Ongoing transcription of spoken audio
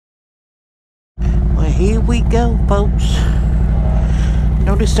Here we go, folks.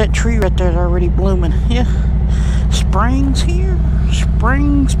 Notice that tree right there is already blooming. Yeah, spring's here.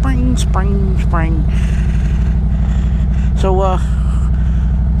 Spring, spring, spring, spring. So,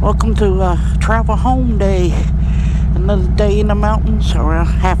 welcome to Travel Home Day. Another day in the mountains, or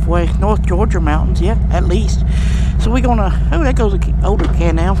halfway North Georgia mountains, yeah, at least. So we're gonna, oh, there goes an older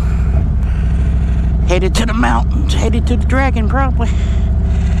cat now. Headed to the mountains, headed to the Dragon, probably.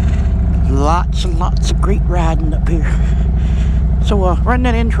 Lots and lots of great riding up here. So run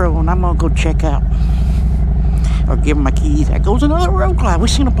that intro and I'm gonna go check out, or give him my keys. There goes another road glide. We've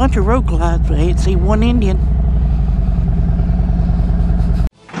seen a bunch of road glides, but I ain't seen one Indian.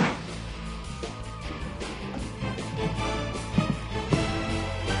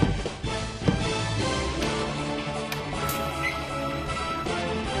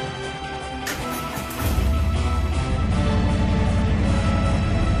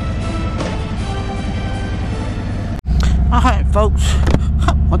 Alright, folks.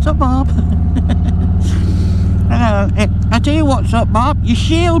 What's up, Bob? I tell you what's up, Bob. Your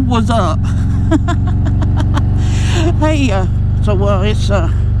shield was up. Hey, so it's a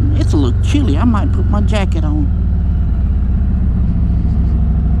little chilly. I might put my jacket on.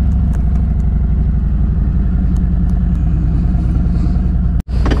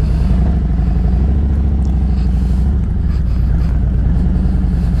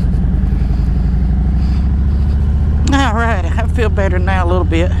 Alright, I feel better now a little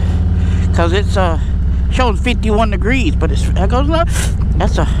bit, because it's showing 51 degrees, but that goes up.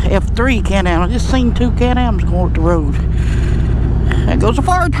 That's a F3 Can-Am. I just seen two Can-Ams going up the road. That goes a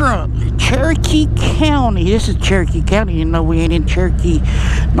fire truck. Cherokee County. This is Cherokee County. You know we ain't in Cherokee,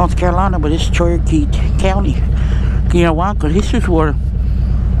 North Carolina, but it's Cherokee County. You know why? Because this is where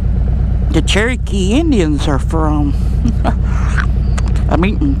the Cherokee Indians are from. I'm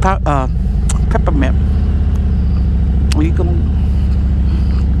eating peppermint. You can.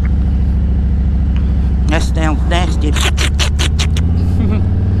 That sounds nasty.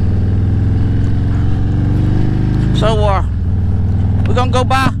 So we're gonna go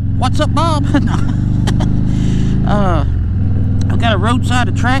by. What's up, Bob? We got a roadside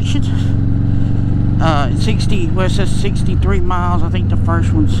attraction. 60. Well, it says 63 miles. I think the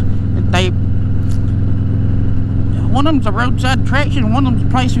first one's. One of them's a roadside attraction. One of them's a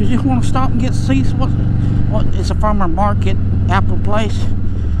place you just want to stop and get to see what it's a farmer market, apple place.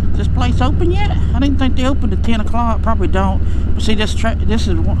 Is this place open yet? I didn't think they opened at 10 o'clock. Probably don't. But see, this is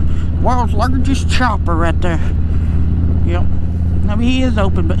the world's largest chopper right there. Yep. I mean, he is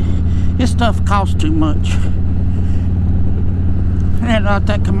open, but his stuff costs too much. And like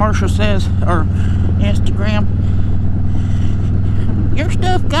that commercial says, or Instagram, your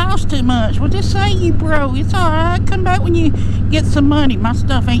stuff costs too much. Well, just say you broke. It's alright. Come back when you get some money. My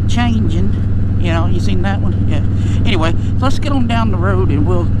stuff ain't changing. You know, you seen that one? Yeah. Anyway, so let's get on down the road and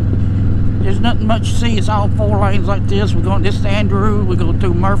there's nothing much to see. It's all 4 lanes like this. This is Andrew. We go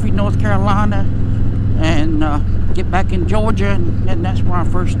through Murphy, North Carolina, and get back in Georgia, and that's where our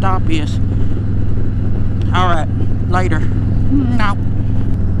first stop is. Alright, later. Now,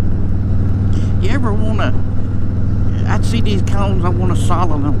 you ever wanna, I see these cones, I wanna solve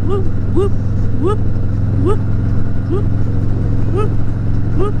them. Whoop, whoop, whoop, whoop, whoop, whoop,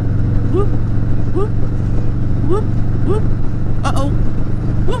 whoop, whoop. Whoop, whoop, whoop, uh-oh,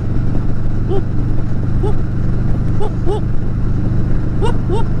 whoop, whoop, whoop, whoop, whoop, whoop,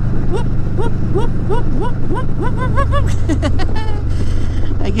 whoop, whoop, whoop, whoop, whoop, whoop,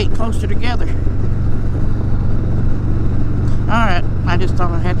 whoop. They get closer together. Alright, I just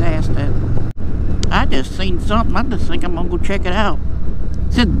thought I had to ask that. I just seen something, I just think I'm gonna go check it out.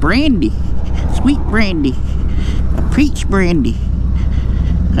 It said brandy, sweet brandy, a peach brandy.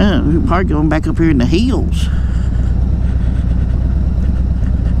 We're probably going back up here in the hills.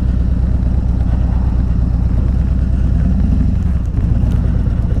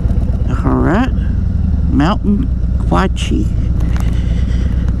 Alright. Mountain Quachi.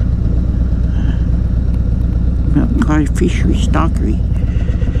 Mountain Quachi Fishery Stockery.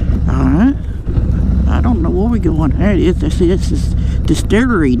 Alright. I don't know where we're going. There it is. This is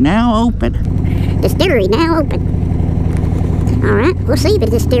Distillery now open. Distillery now open. Alright, we'll see if the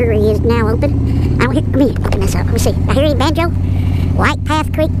distillery is now open. Let me open this up. Let me see. I hear any banjo? White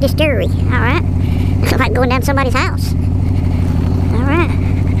Path Creek Distillery. Alright. Looks like going down to somebody's house. Alright.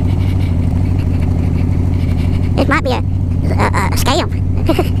 This might be a scam.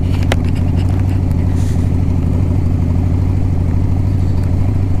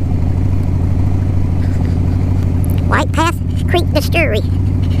 White Path Creek Distillery.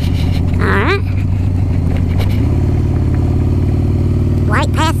 Alright.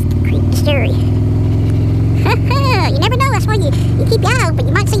 White Path Creek Distillery. keep your eye open.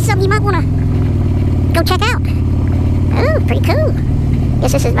 You might see something you might want to go check out. Oh, pretty cool.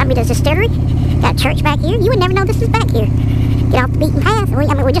 Guess this is maybe the Distillery. Got a church back here. You would never know this is back here. Get off the beaten path. I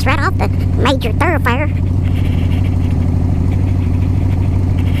mean, we're just right off the major thoroughfare.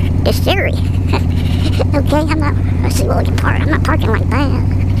 Distillery. Okay, I'm not. Let's see what we can park. I'm not parking like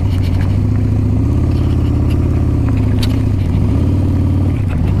that.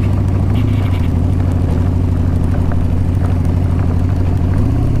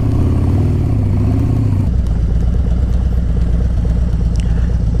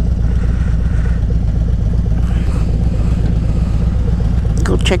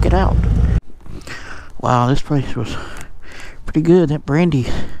 Check it out. Wow, this place was pretty good. That brandy,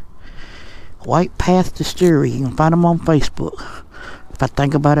 White Path Distillery. You can find them on Facebook. If I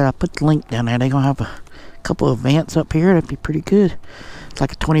think about it, I'll put the link down there. They're gonna have a couple of events up here. That'd be pretty good. It's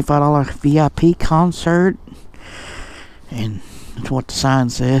like a $25 VIP concert, and that's what the sign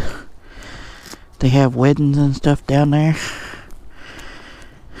says. They have weddings and stuff down there.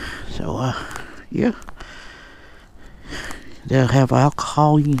 So yeah. They'll have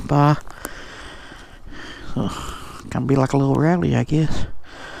alcohol you can buy. So, gonna be like a little rally, I guess.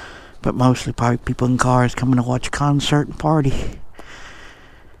 But mostly probably people in cars coming to watch a concert and party.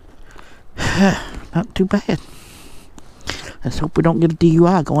 Not too bad. Let's hope we don't get a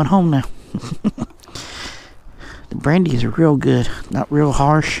DUI going home now. The brandies are real good. Not real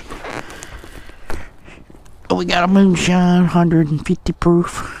harsh. Oh, we got a moonshine, 150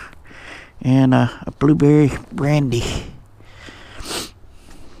 proof. And a blueberry brandy.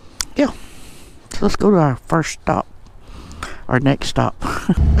 Yeah, so let's go to our first stop, our next stop.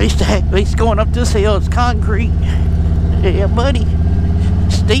 At least going up this hill, it's concrete. Yeah, buddy,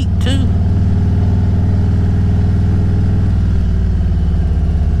 steep too.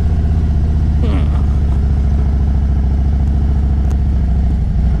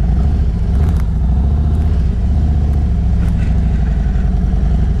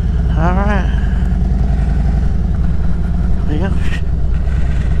 All right. Yeah.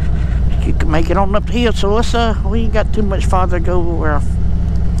 You can make it on up the hill, so let's we ain't got too much farther to go where our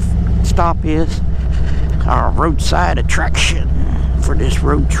stop is. Our roadside attraction for this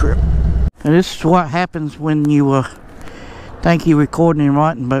road trip. And this is what happens when you think you're recording and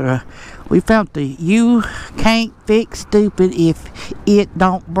writing, but we found the "you can't fix stupid if it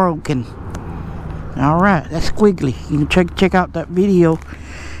don't broken." Alright, that's squiggly. You can check out that video.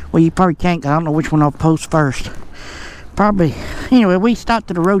 Well, you probably can't, 'cause I don't know which one I'll post first. Probably. Anyway, we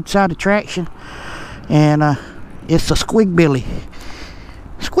stopped at a roadside attraction, and it's a Squigbilly.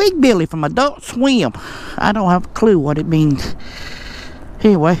 Squigbilly from Adult Swim. I don't have a clue what it means.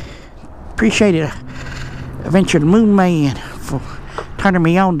 Anyway, appreciate it, Adventure the Moon Man, for turning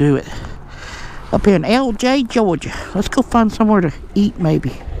me on to it. Up here in ellijay, Georgia. Let's go find somewhere to eat,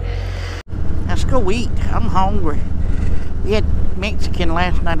 maybe. Let's go eat. I'm hungry. We had Mexican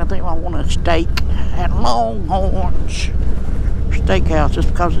last night. I think I want a steak at Longhorns Steakhouse, just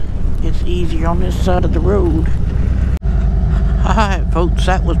because it's easier on this side of the road. Alright, folks,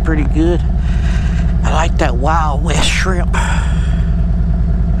 that was pretty good. I like that Wild West shrimp.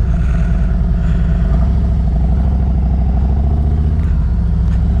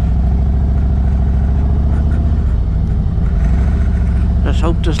 Let's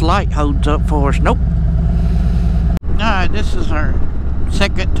hope this light holds up for us. Nope. Alright, this is our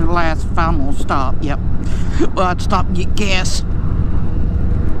second to last final stop. Yep. Well, I'd stop and get gas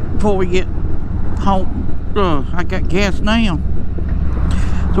before we get home. I got gas now.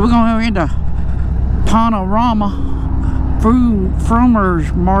 So we're going over into Panorama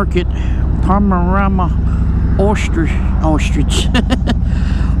Farmers Market. Panorama Ostrich.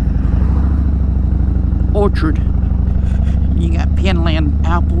 Orchard. You got Pinland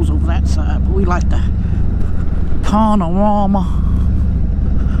apples over that side, but we like the Panorama.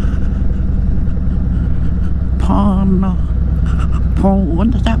 What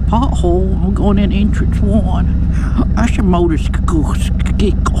is that pothole? I'm going in entrance 1. That's your motorcycles.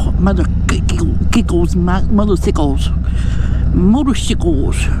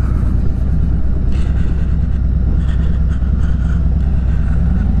 Motorcycles.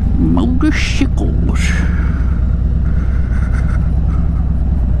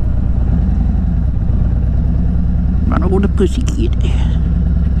 Run over the pussycat.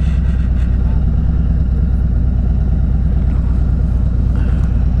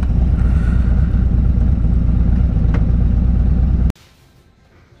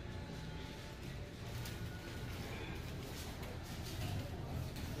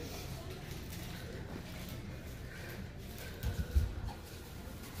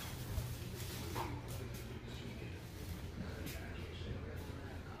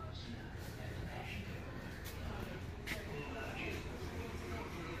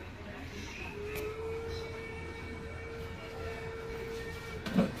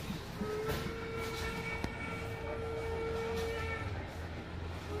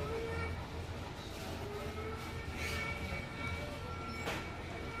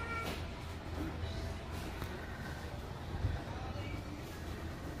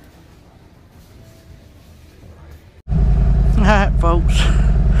 Alright, folks.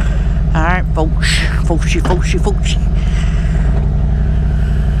 Alright, folks. Folksy.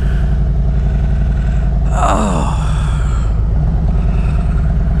 Oh.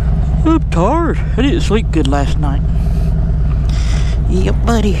 I'm tired. I didn't sleep good last night. Yep,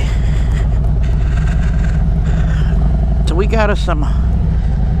 buddy. So we got us some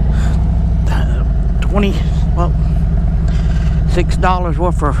 $6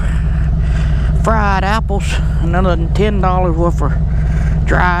 worth of fried apples, another $10 worth of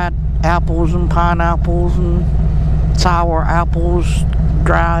dried apples and pineapples and sour apples,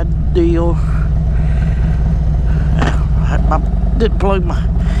 dried deal. I didn't plug my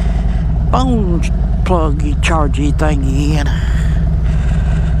phone plug chargy thingy in.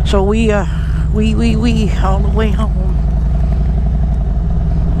 So we all the way home.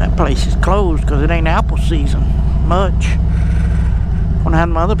 That place is closed because it ain't apple season much. When I had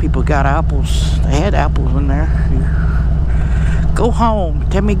my other people got apples, they had apples in there. Go home.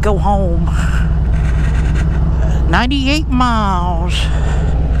 Tell me go home. 98 miles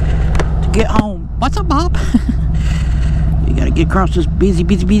to get home. What's up, Bob? You gotta get across this busy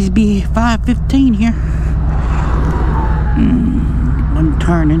 515 here. One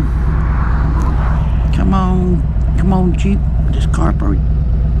turning. Come on, Jeep. This carport.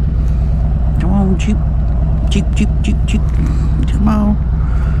 Come on, Jeep. Jeep.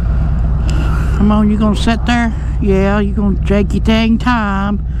 Come on, you gonna sit there? Yeah, you gonna take your dang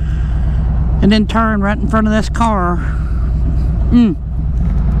time. And then turn right in front of this car.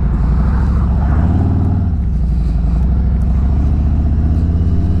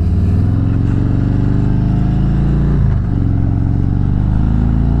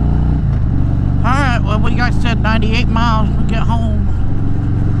 Alright, well, we guys said 98 miles to get home.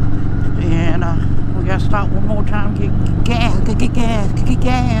 And we gotta stop one more time, get gas.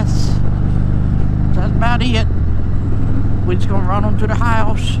 That's about it. We're just gonna run on to the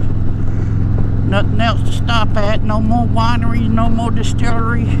house. Nothing else to stop at. No more wineries, no more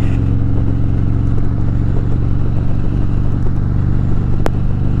distillery.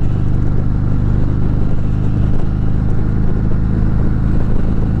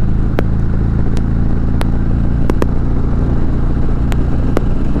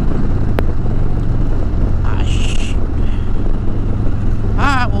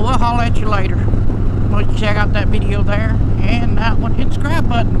 We'll holler at you later. We'll check out that video there and that one. Hit the subscribe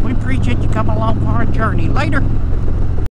button. We appreciate you coming along for our journey. Later.